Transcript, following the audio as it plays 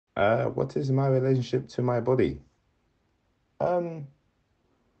What is my relationship to my body? Um,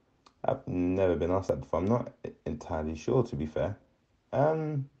 I've never been asked that before. I'm not entirely sure, to be fair.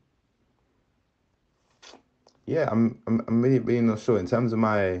 Um, yeah, I'm really not sure in terms of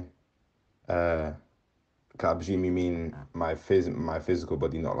my uh. 'Cause I presume you mean my physical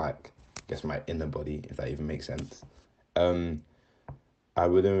body, not like I guess my inner body, if that even makes sense. Um, I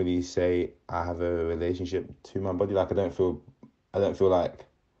wouldn't really say I have a relationship to my body. Like I don't feel like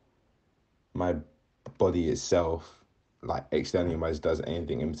my body itself, like externally wise, does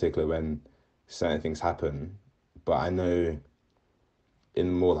anything in particular when certain things happen. But I know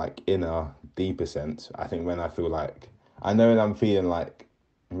in more like inner, deeper sense, I think when I feel like I know when I'm feeling like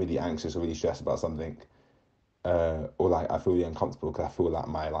really anxious or really stressed about something, or like I feel really uncomfortable because I feel like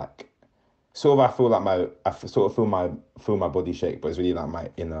my like sort of I feel like sort of feel my body shake, but it's really like my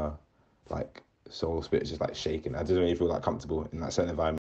inner like soul spirit just like shaking. I just don't really feel like comfortable in that certain environment.